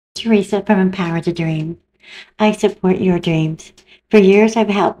Teresa from Empower to Dream. I support your dreams. For years, I've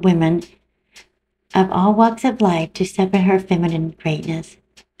helped women of all walks of life to step in her feminine greatness.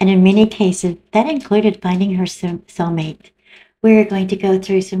 And in many cases, that included finding her soulmate. We're going to go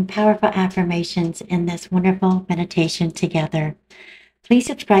through some powerful affirmations in this wonderful meditation together. Please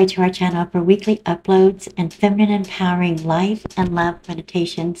subscribe to our channel for weekly uploads and feminine empowering life and love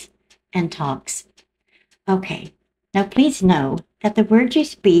meditations and talks. Okay, now please know that the words you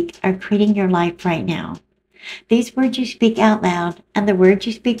speak are creating your life right now. These words you speak out loud and the words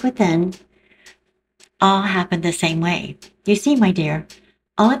you speak within all happen the same way. You see, my dear,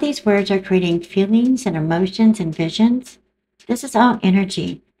 all of these words are creating feelings and emotions and visions. This is all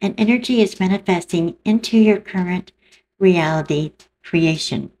energy, and energy is manifesting into your current reality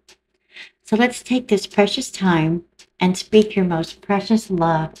creation. So let's take this precious time and speak your most precious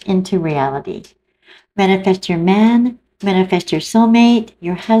love into reality. Manifest your man, manifest your soulmate,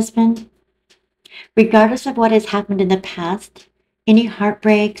 your husband. Regardless of what has happened in the past, any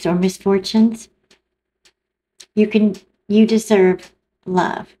heartbreaks or misfortunes, you deserve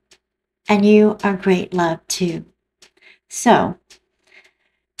love. And you are great love too. So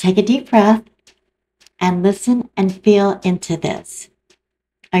take a deep breath and listen and feel into this.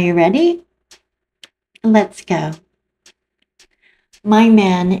 Are you ready? Let's go. My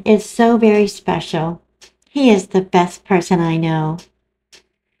man is so very special. He is the best person I know.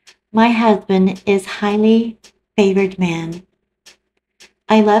 My husband is highly favored man.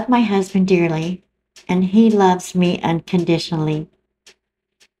 I love my husband dearly, and he loves me unconditionally.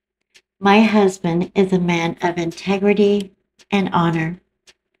 My husband is a man of integrity and honor.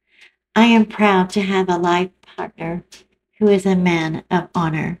 I am proud to have a life partner who is a man of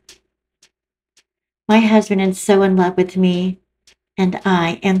honor. My husband is so in love with me, and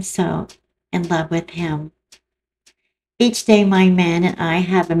I am so in love with him. Each day, my man and I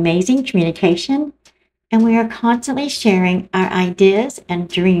have amazing communication, and we are constantly sharing our ideas and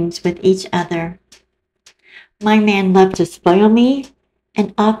dreams with each other. My man loves to spoil me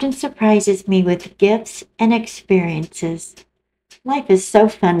and often surprises me with gifts and experiences. Life is so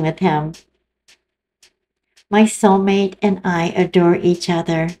fun with him. My soulmate and I adore each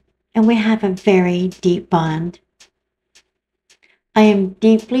other, and we have a very deep bond. I am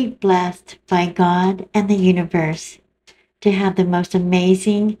deeply blessed by God and the universe to have the most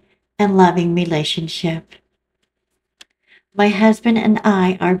amazing and loving relationship. My husband and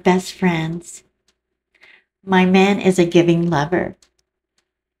I are best friends. My man is a giving lover.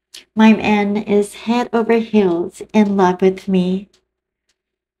 My man is head over heels in love with me.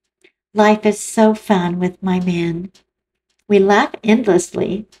 Life is so fun with my man. We laugh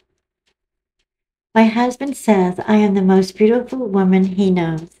endlessly. My husband says I am the most beautiful woman he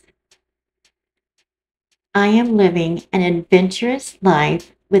knows. I am living an adventurous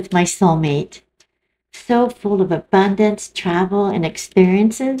life with my soulmate, so full of abundance, travel, and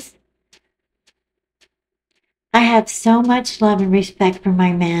experiences. I have so much love and respect for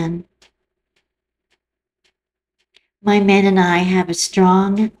my man. My man and I have a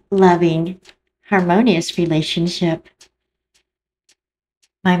strong, loving, harmonious relationship.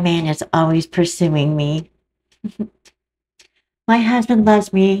 My man is always pursuing me. My husband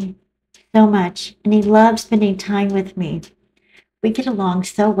loves me so much, and he loves spending time with me. We get along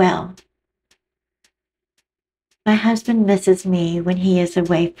so well. My husband misses me when he is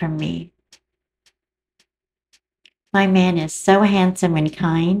away from me. My man is so handsome and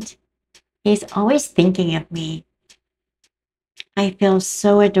kind. He's always thinking of me. I feel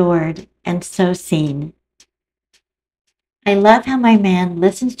so adored and so seen. I love how my man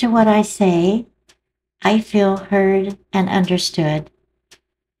listens to what I say. I feel heard and understood.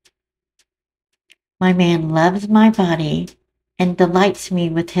 My man loves my body and delights me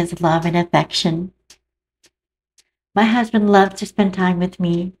with his love and affection. My husband loves to spend time with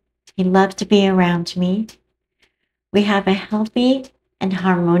me. He loves to be around me. We have a healthy and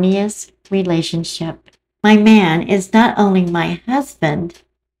harmonious relationship. My man is not only my husband,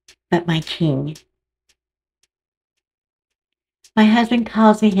 but my king. My husband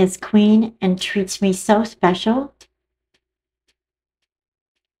calls me his queen and treats me so special.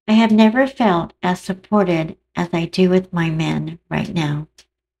 I have never felt as supported as I do with my man right now.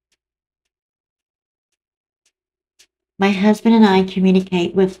 My husband and I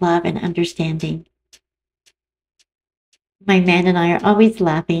communicate with love and understanding. My man and I are always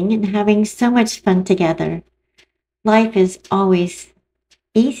laughing and having so much fun together. Life is always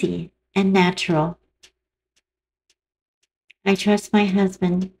easy and natural. I trust my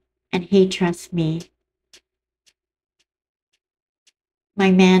husband and he trusts me.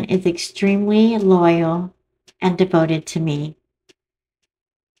 My man is extremely loyal and devoted to me.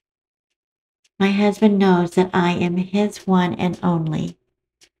 My husband knows that I am his one and only.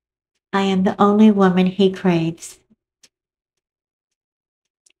 I am the only woman he craves.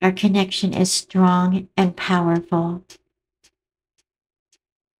 Our connection is strong and powerful.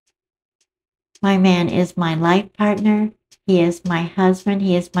 My man is my life partner. He is my husband.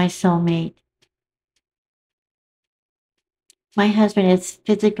 He is my soulmate. My husband is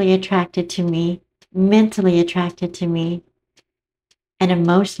physically attracted to me, mentally attracted to me, and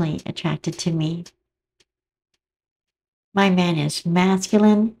emotionally attracted to me. My man is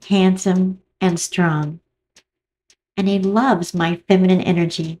masculine, handsome, and strong, and he loves my feminine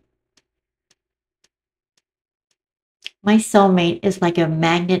energy. My soulmate is like a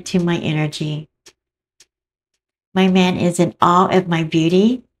magnet to my energy. My man is in awe of my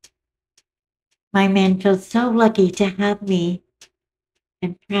beauty. My man feels so lucky to have me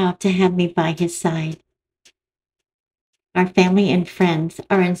and proud to have me by his side. Our family and friends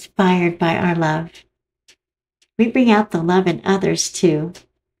are inspired by our love. We bring out the love in others too.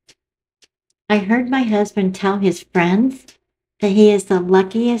 I heard my husband tell his friends that he is the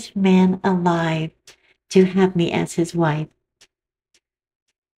luckiest man alive to have me as his wife.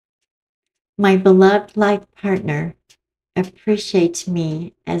 My beloved life partner appreciates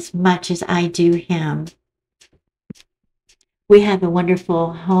me as much as I do him. We have a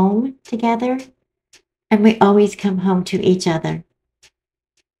wonderful home together, and we always come home to each other.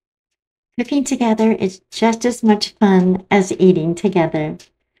 Cooking together is just as much fun as eating together.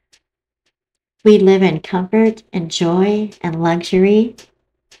 We live in comfort and joy and luxury.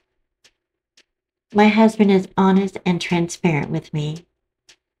 My husband is honest and transparent with me.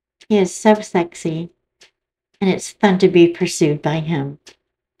 He is so sexy, and it's fun to be pursued by him.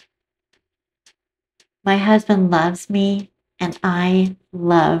 My husband loves me, and I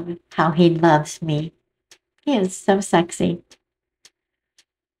love how he loves me. He is so sexy.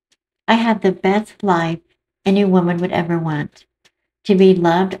 I have the best life any woman would ever want. To be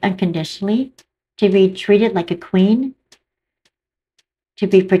loved unconditionally, to be treated like a queen, to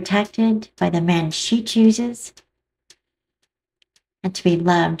be protected by the man she chooses, and to be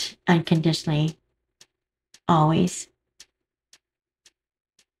loved unconditionally, always.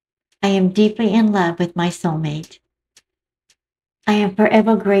 I am deeply in love with my soulmate. I am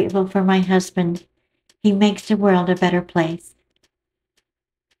forever grateful for my husband. He makes the world a better place.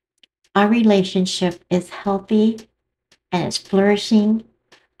 Our relationship is healthy and it's flourishing.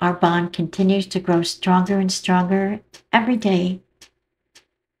 Our bond continues to grow stronger and stronger every day.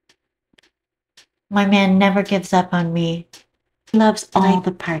 My man never gives up on me. He loves all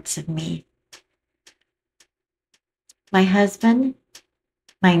the parts of me. My husband,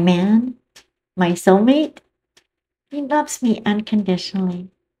 my man, my soulmate, he loves me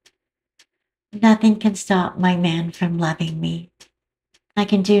unconditionally. Nothing can stop my man from loving me. I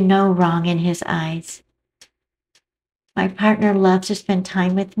can do no wrong in his eyes. My partner loves to spend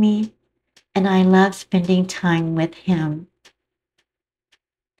time with me, and I love spending time with him.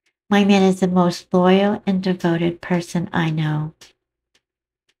 My man is the most loyal and devoted person I know.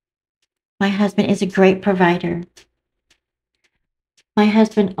 My husband is a great provider. My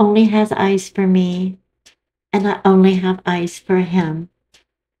husband only has eyes for me, and I only have eyes for him.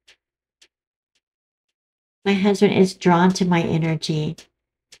 My husband is drawn to my energy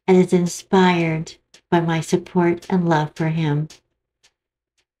and is inspired by my support and love for him.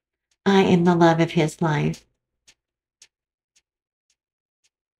 I am the love of his life.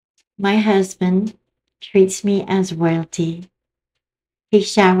 My husband treats me as royalty. He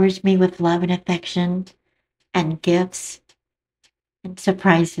showers me with love and affection and gifts and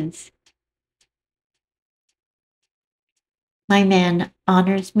surprises. My man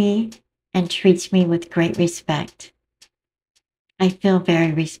honors me and treats me with great respect. I feel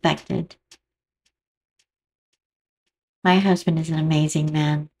very respected. My husband is an amazing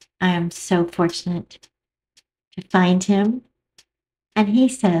man. I am so fortunate to find him, and he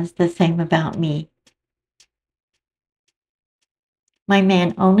says the same about me. My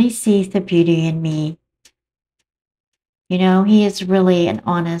man only sees the beauty in me. You know, he is really an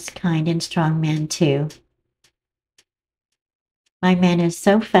honest, kind, and strong man too. My man is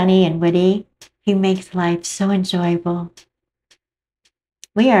so funny and witty. He makes life so enjoyable.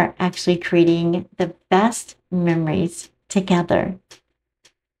 We are actually creating the best memories together.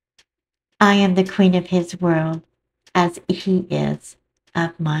 I am the queen of his world, as he is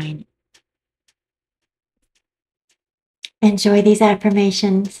of mine. Enjoy these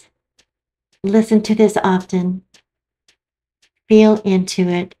affirmations. Listen to this often. Feel into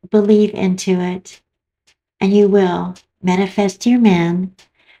it, believe into it, and you will manifest your man,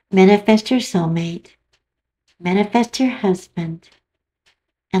 manifest your soulmate, manifest your husband,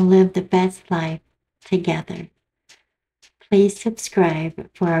 and live the best life together. Please subscribe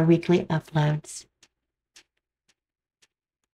for our weekly uploads.